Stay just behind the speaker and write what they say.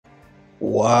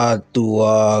Watu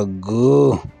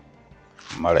wangu,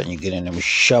 mara nyingine ni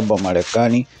mshaba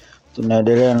Marekani.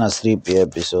 Tunaendelea na strip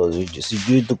episodes.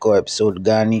 Sijui tuko episode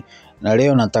gani, na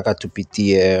leo nataka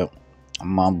tupitie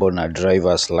mambo na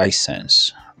driver's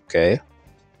license. Okay,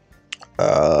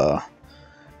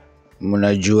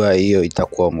 mnajua hiyo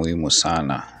itakuwa muhimu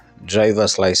sana.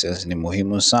 Driver's license ni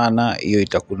muhimu sana. Hiyo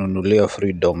itakununulia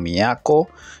freedom yako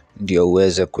ndio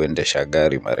uweze kuendesha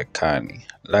gari Marekani.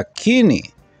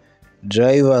 Lakini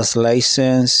driver's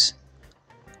license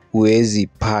huwezi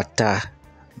pata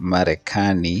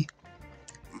Marekani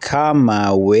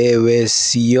kama wewe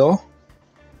sio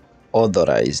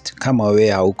authorized, kama wewe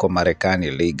hauko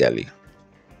Marekani legally.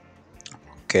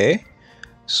 Okay,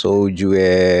 so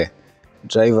ujue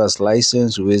driver's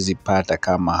license huwezi pata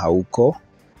kama hauko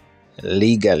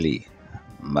legally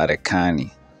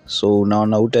Marekani. So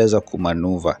unaona utaweza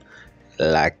kumanuva,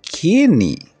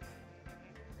 lakini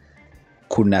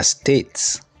kuna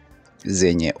states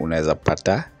zenye unaweza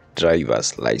pata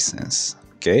driver's license.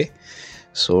 Okay,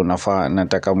 so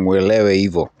nataka muelewe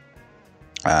hivyo.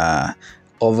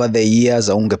 Over the years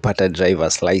ungepata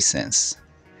driver's license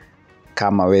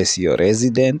kama wewe sio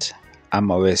resident,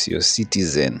 ama wewe sio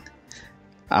citizen,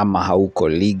 ama hauko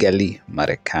legally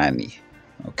Marekani.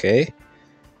 Okay,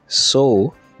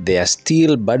 so there are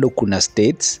still bado kuna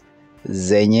states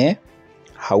zenye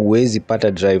hauwezi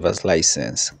pata driver's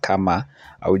license kama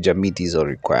haujamit hizo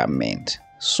requirement.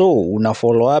 So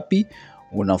unafollow wapi?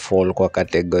 Unafollow kwa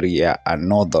kategori ya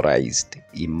unauthorized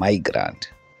immigrant,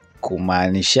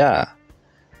 kumaanisha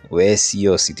wewe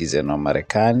sio citizen wa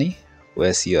Marekani,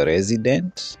 wewe sio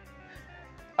resident,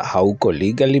 hauko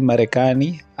legally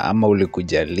Marekani, ama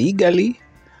ulikuja legally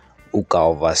uka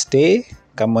overstay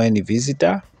kama wewe ni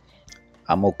visitor,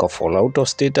 ama uka fall out of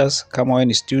status kama wewe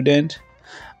ni student,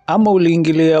 ama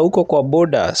uliingilia huko kwa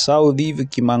border south hivi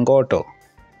Kimangoto.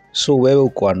 So wewe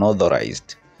uko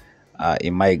unauthorized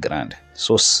immigrant.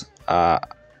 So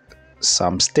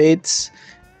some states,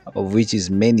 of which is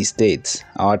many states,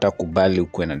 hawatakubali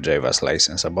ukuwe na driver's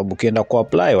license, sababu ukienda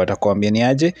kuapply watakwambia ni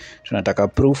aje, tunataka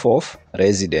proof of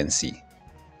residency.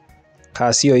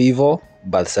 Kama sio hivyo,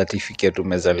 birth certificate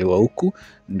umezaliwa huku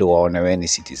ndio waone wewe ni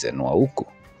citizen wa huku.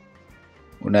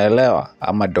 Unaelewa?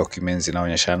 Ama documents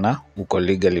zinaonyeshana uko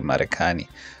legally Marekani.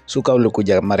 So kama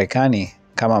ulikuja Marekani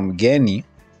kama mgeni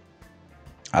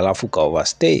alafu ka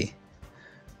overstay,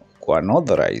 kwa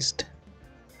unauthorized,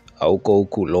 hauko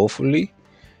huku lawfully,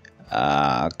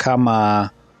 kama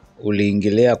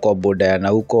uliingilia kwa border na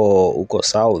huko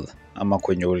south, ama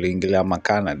kwenye uliingilia, ama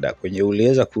Canada kwenye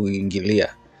uliweza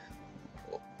kuingilia,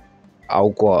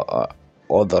 hauko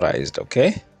authorized.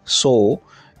 Okay, so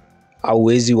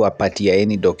hauwezi wapatia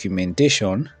any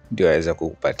documentation ndio aweza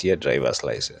kukupatia driver's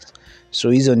license.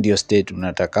 So hizo ndio state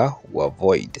unataka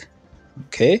avoid.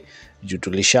 Okay, juu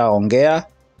tulishaongea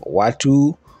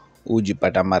watu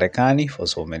ujipata Marekani for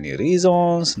so many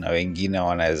reasons, na wengine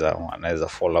wanaweza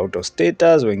fall out of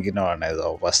status, wengine wanaweza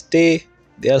overstay.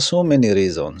 There are so many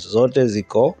reasons, zote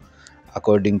ziko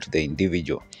according to the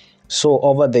individual. So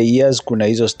over the years kuna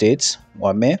hizo states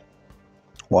wame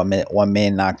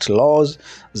enact laws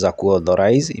za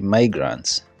ku-authorize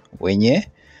immigrants wenye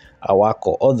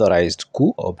hawako authorized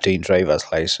ku obtain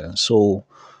driver's license. So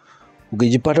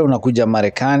ukijipata unakuja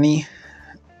Marekani,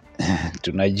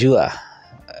 tunajua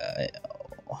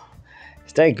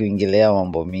sitaki kuingilia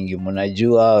mambo mingi,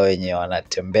 mnajua wenye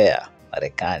wanatembea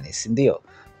Marekani, si ndio?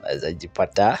 Unaweza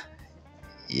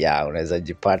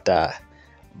jipata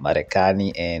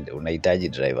Marekani and unahitaji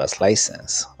driver's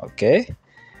license. Okay,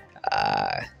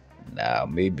 na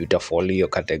maybe utafollow hiyo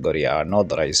category ya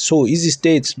unauthorized. So hizi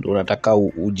states ndio unataka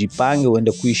ujipange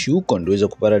uende kuishi huko ndio uweze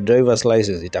kupata driver's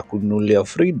license, itakununulia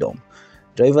freedom.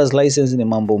 Driver's license ni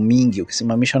mambo mingi.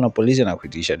 Ukisimamishwa na polisi na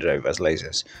kuitisha driver's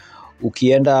license.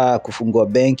 Ukienda kufungua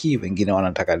benki, wengine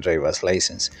wanataka driver's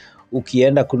license.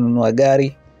 Ukienda kununua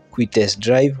gari, kuitest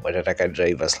drive, watataka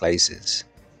driver's license.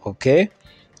 Okay,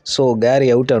 so gari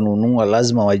hautanunua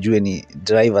lazima wajue ni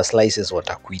driver's license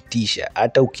watakuitisha.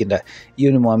 Hata ukienda,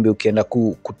 hiyo nimwambie, ukienda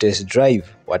kutest drive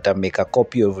wata make a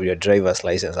copy of your driver's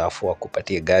license afu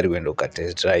wakupatie gari uende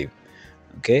ukatest drive.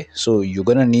 Okay, so you're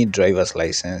gonna need driver's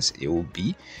license. It will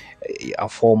be a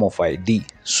form of ID.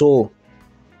 So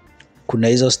kuna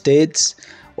hizo states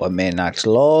wame-enact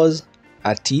laws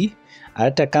ati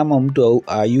hata kama mtu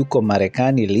hayuko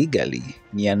Marekani legally,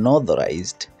 ni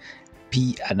unauthorized,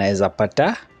 pia anaweza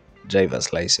pata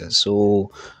driver's license. So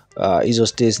hizo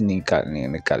states ni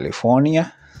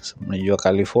California. So, mnajua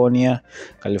California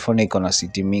iko na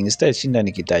city mingi, sitashinda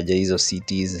nikitaja hizo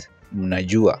cities,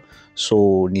 mnajua.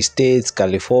 So ni states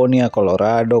California,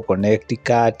 Colorado,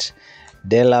 Connecticut,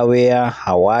 Delaware,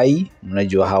 Hawaii.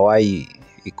 Mnajua Hawaii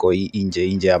iko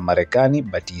nje ya Marekani,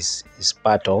 but is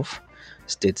part of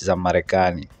states za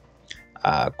Marekani.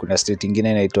 Kuna state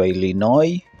ingine inaitwa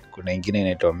Illinois, kuna ingine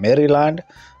inaitwa Maryland,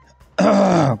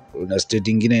 kuna state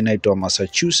ingine inaitwa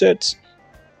Massachusetts.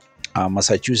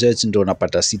 Massachusetts ndio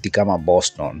unapata city kama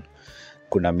Boston.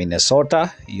 Kuna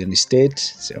Minnesota, hiyo ni state.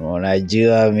 Sema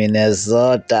unajua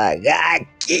Minnesota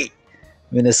gaki.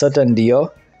 Minnesota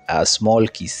ndio small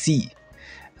Kisii.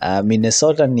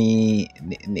 Minnesota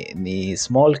ni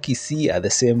small Kisii, at the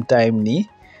same time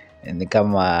ni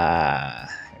kama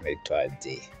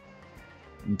inaitwaje?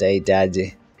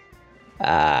 Nitaitaje?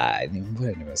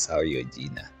 Nimesahau hiyo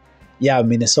jina.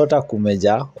 Minnesota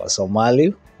kumejaa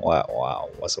Wasomali,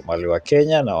 Wasomali wa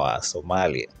Kenya na wa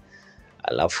Somalia.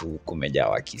 Alafu kumejaa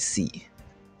wa Kisii.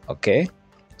 Okay?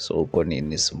 So huko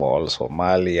ni small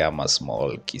Somali ama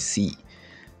small Kisii.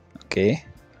 Okay?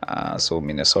 So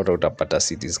Minnesota utapata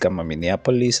cities kama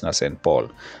Minneapolis na St. Paul.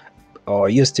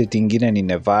 Hiyo state ingine ni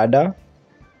Nevada,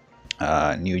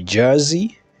 New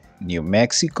Jersey, New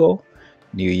Mexico,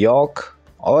 New York,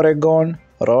 Oregon,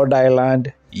 Rhode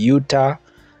Island, Utah,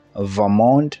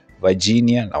 Vermont,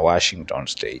 Virginia na Washington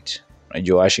State.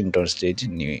 Unajua Washington State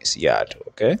ni Seattle,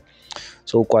 okay?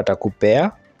 So huko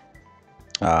atakupea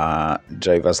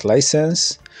driver's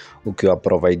license, ukiwa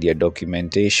provide ya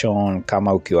documentation,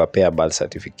 kama ukiwapea birth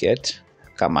certificate,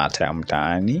 kama hata ya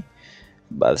mtaani,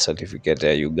 birth certificate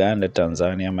ya Uganda,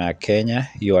 Tanzania ama ya Kenya,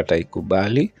 hiyo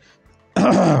ataikubali.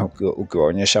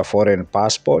 Ukiwaonyesha foreign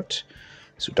passport,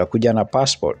 si utakuja na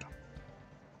passport.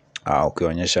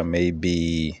 Ukionyesha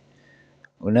maybe,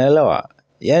 unaelewa,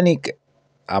 yani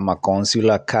ama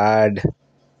consular card,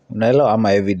 unaelewa,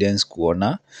 ama evidence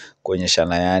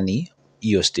kuonyeshana yani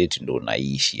hiyo state ndo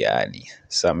unaishi yani.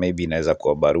 Sasa maybe inaweza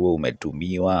kuwa barua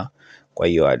umetumiwa kwa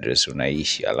hiyo address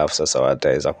unaishi, alafu sasa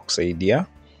wataweza kukusaidia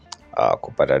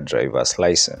kupata driver's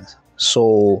license.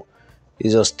 So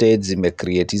hizo states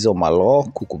zimecreate hizo malaw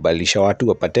kukubalisha watu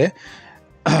wapate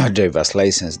driver's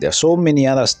license. There are so many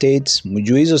other states.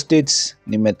 Mjue hizo states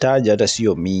nimetaja hata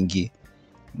sio mingi.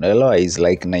 Unaelewa, is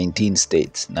like 19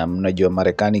 states. Na mnajua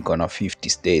Marekani iko na 50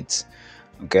 states.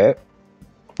 Okay?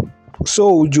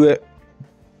 So ujue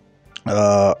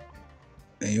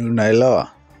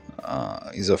unaelewa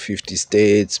hizo 50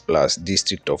 states plus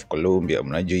District of Columbia,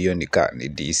 mnajua hiyo ni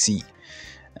DC.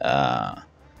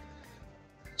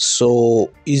 So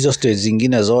hizo states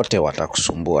zingine zote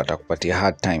watakusumbua, watakupatia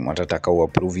hard time, watataka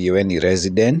uapprove wewe ni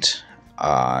resident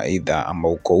either ama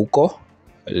uko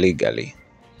legally.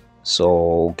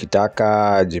 So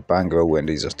ukitaka jipange wewe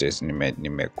uende hizo states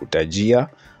nimekutajia.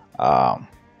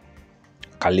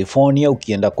 California,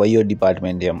 ukienda kwa hiyo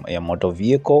department ya motor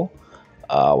vehicle,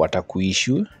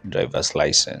 watakuissue driver's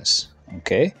license.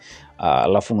 Okay?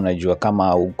 Alafu mnajua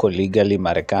kama uko legally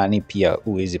Marekani pia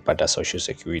huwezi pata social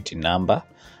security number,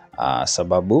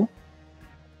 sababu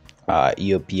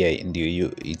hiyo pia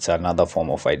ndio it's another form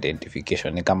of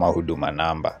identification, ni kama huduma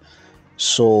number.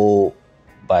 So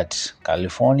but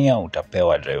California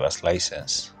utapewa driver's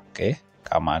license, okay?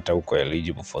 Kama hata uko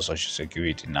eligible for social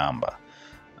security number.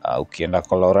 Ukienda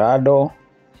Colorado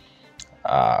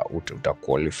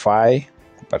utaqualify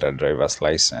kupata driver's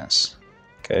license.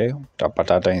 Okay?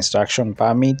 Utapata hata instruction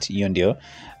permit, hiyo ndio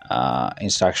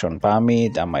instruction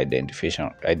permit ama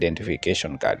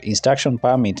identification card. Instruction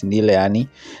permit ni ile yani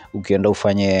ukienda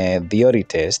ufanye theory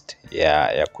test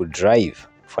ya kudrive,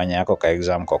 ufanye yako ka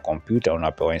exam kwa computer,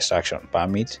 unapewa instruction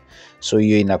permit. So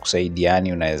hiyo inakusaidia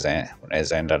yani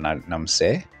unaweza enda na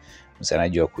mse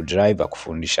anajua kudrive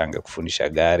akufundisha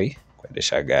gari,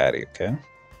 kuendesha gari, okay?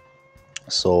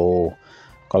 So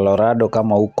Colorado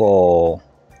kama uko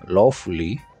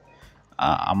lawfully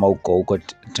ama uko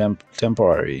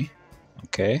temporary,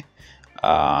 okay?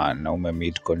 Na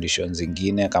umemeet conditions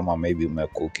zingine kama maybe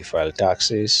ukifile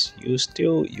taxes,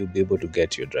 you'll be able to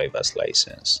get your driver's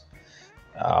license.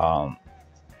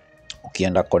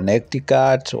 Ukienda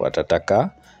Connecticut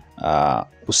watataka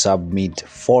usubmit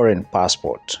foreign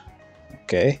passport,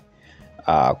 okay?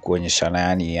 Kuonyeshana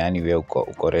yani wewe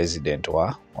uko resident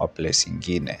wa place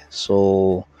ingine.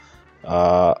 So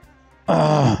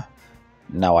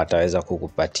na wataweza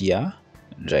kukupatia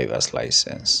driver's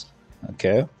license,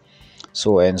 okay?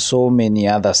 So and so many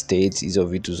other states, hizo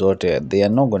vitu zote they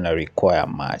are not gonna require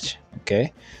much, okay?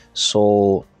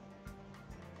 So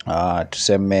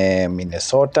tuseme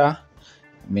Minnesota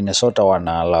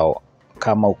wana allow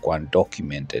kama uko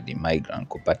undocumented immigrant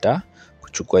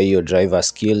kuchukua hiyo driver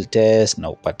skill test na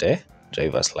upate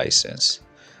driver's license.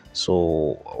 So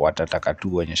watataka tu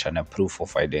uonyeshane proof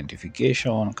of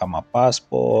identification kama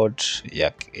passport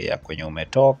ya kwenye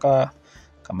umetoka,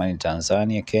 kama ni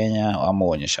Tanzania, Kenya, ama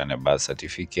uonyeshane birth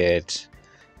certificate.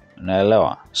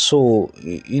 Unaelewa? So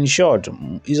in short,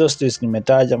 hizo states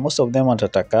nimetaja, most of them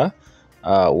watataka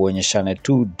uonyeshane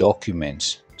 2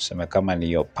 documents. Sema kama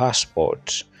ni your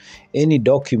passport, any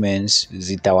documents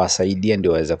zitawasaidia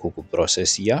ndio waweze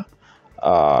kukuprocessia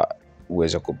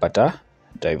uweze kupata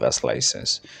driver's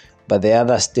license. But the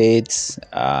other states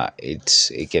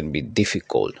it can be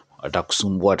difficult.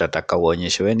 Watakusumbua, watataka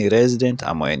uonyeshe wewe ni resident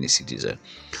ama wewe ni citizen.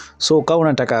 So kama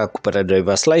unataka kupata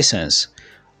driver's license,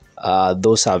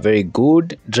 those are very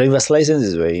good. Driver's license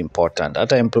is very important.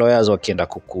 Hata employers wakienda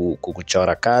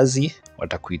kukuchora kazi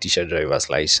watakuitisha driver's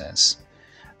license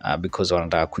because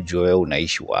wanataka kujua wewe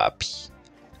unaishi wapi.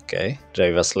 Okay?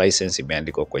 Driver's license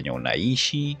imeandikwa kwenye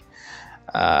unaishi,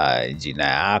 jina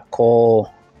yako,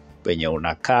 penye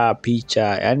unakaa, picha,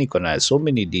 yani kuna so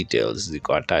many details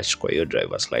ziko attached kwa hiyo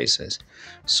driver's license.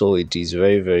 So it is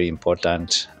very very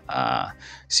important.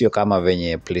 Sio kama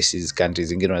venye places, countries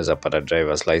zingine unaweza pata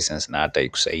driver's license na hata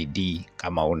ikusaidii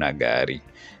kama una gari.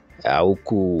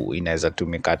 Huku inaweza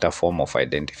tumika hata form of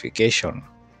identification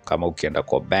kama ukienda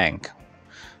kwa bank.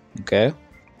 Okay?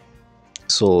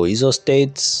 So hizo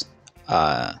states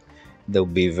they'll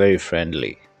be very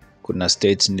friendly. Kuna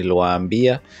states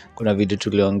niliwaambia, kuna video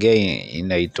tuliongea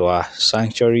inaitwa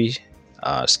sanctuary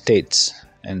states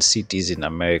and cities in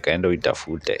America, endo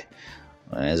itafute.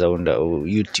 Unaweza unda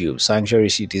YouTube sanctuary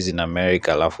cities in America,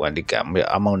 alafu andika,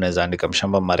 ama unaweza andika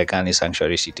mshamba Marekani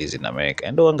sanctuary cities in America,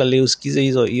 endo angalia usikize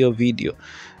hiyo video.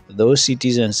 Those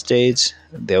cities and states,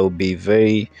 they will be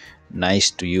very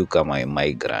nice to you kama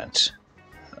immigrant.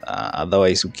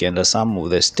 Otherwise ukienda some of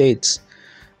the states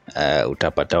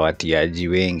utapata watiaji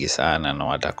wengi sana na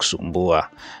watakusumbua.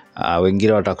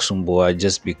 Wengine watakusumbua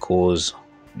just because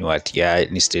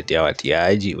ni state ya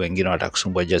watiaji. Wengine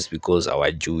watakusumbua just because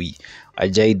hawajui,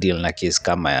 hajai deal na case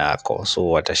kama yako. So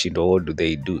watashindwa what do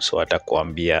they do. So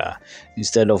watakuambia,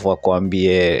 instead of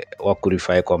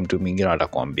wakurify kwa mtu mwingine,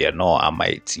 watakuambia no ama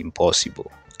it's impossible.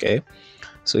 Okay?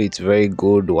 So it's very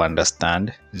good to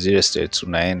understand zile states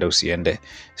unaenda, usiende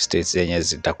states zenye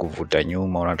zitakuvuta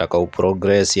nyuma, unataka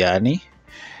uprogress yani.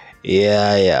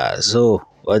 So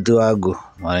watu wangu,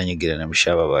 mara nyingine na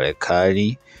mshaba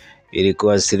Marekani.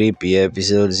 Ilikuwa 3P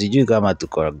episode, sijui kama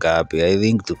tuko ngapi. I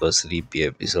think tuko 3P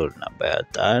episode namba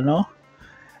 5.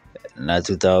 Na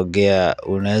tutaongea,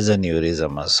 unaweza niuliza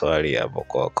maswali hapo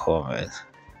kwa comment.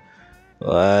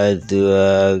 Watu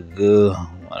wangu,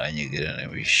 mara nyingine na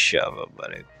mshaba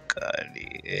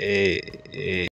Marekani.